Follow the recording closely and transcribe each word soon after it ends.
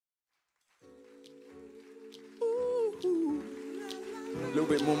little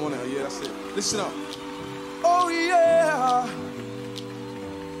bit more money. Yeah, that's it. Listen up. Oh yeah.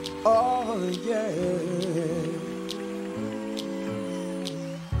 Oh yeah.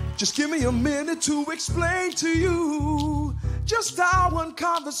 Just give me a minute to explain to you just how one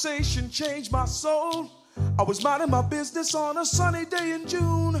conversation changed my soul. I was minding my business on a sunny day in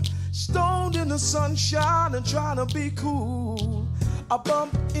June, stoned in the sunshine and trying to be cool. I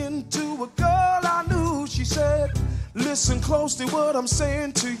bumped into a girl I knew. She said, listen closely what I'm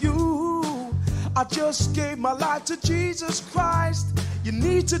saying to you. I just gave my life to Jesus Christ. You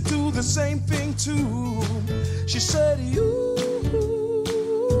need to do the same thing too. She said, you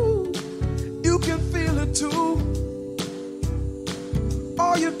can feel it too.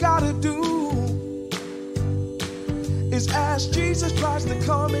 All you gotta do is ask Jesus Christ to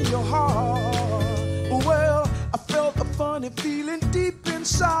come in your heart. Well, I felt a funny feeling deep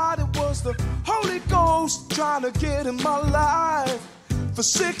inside. It was the Holy Ghost trying to get in my life. For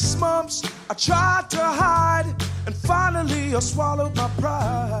 6 months I tried to hide, and finally I swallowed my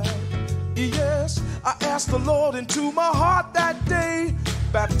pride. Yes, I asked the Lord into my heart that day.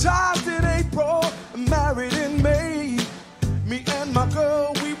 Baptized in April, married in May. Me and my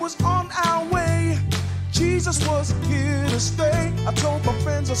girl, we was on our way. Jesus was here to stay. I told my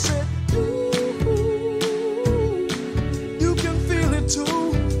friends, I said, you can feel it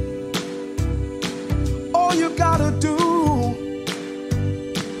too. All you gotta do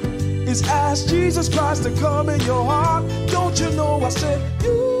is ask Jesus Christ to come in your heart. Don't you know I said,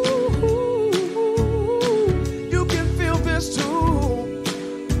 you can feel this too.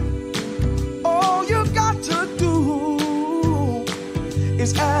 All you got to do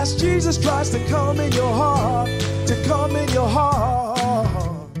is ask Jesus Christ to come in your heart, to come in your heart.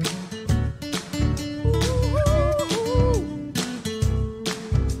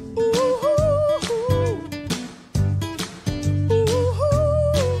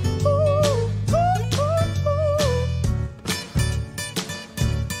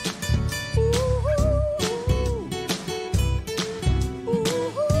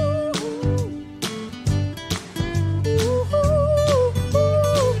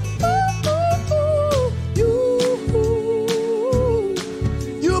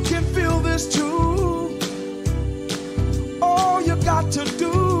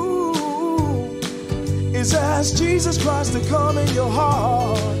 Ask Jesus Christ to come in your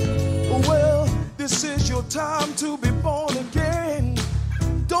heart. Well, this is your time to be born again.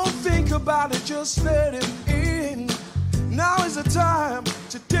 Don't think about it, just let it in. Now is the time,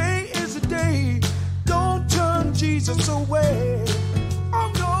 today is the day. Don't turn Jesus away. Oh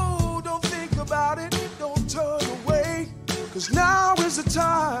no, don't think about it, don't turn away. 'Cause now is the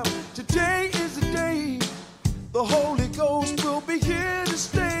time, today is the day. The Holy Ghost will be here to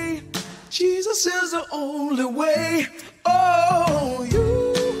stay. Jesus is the only way. Oh,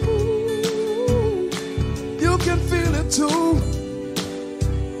 you can feel it too.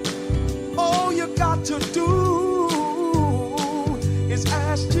 All you got to do is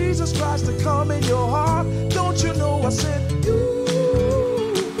ask Jesus Christ to come in your heart. Don't you know I said you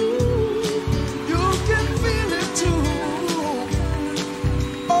can feel it too.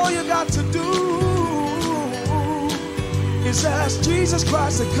 All you got to do is ask Jesus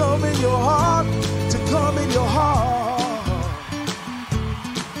Christ to come in your heart, to come in your heart.